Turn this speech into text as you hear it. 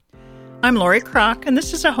I'm Lori Kroc, and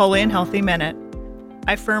this is a Holy and Healthy Minute.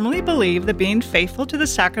 I firmly believe that being faithful to the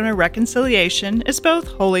sacrament of reconciliation is both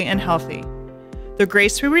holy and healthy. The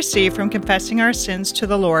grace we receive from confessing our sins to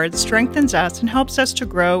the Lord strengthens us and helps us to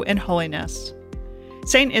grow in holiness.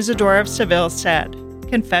 Saint Isidore of Seville said,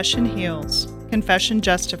 "Confession heals, confession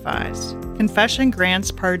justifies, confession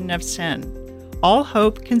grants pardon of sin. All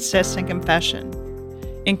hope consists in confession.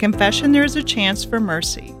 In confession there is a chance for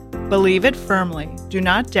mercy. Believe it firmly, do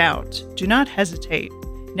not doubt, do not hesitate,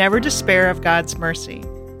 never despair of God's mercy."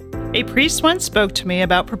 A priest once spoke to me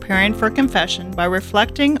about preparing for confession by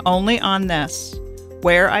reflecting only on this: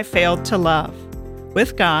 where I failed to love,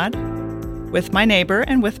 with God, with my neighbor,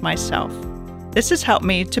 and with myself. This has helped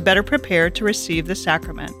me to better prepare to receive the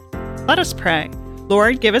sacrament. Let us pray.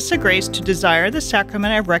 Lord, give us the grace to desire the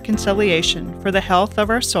sacrament of reconciliation for the health of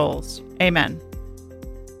our souls. Amen.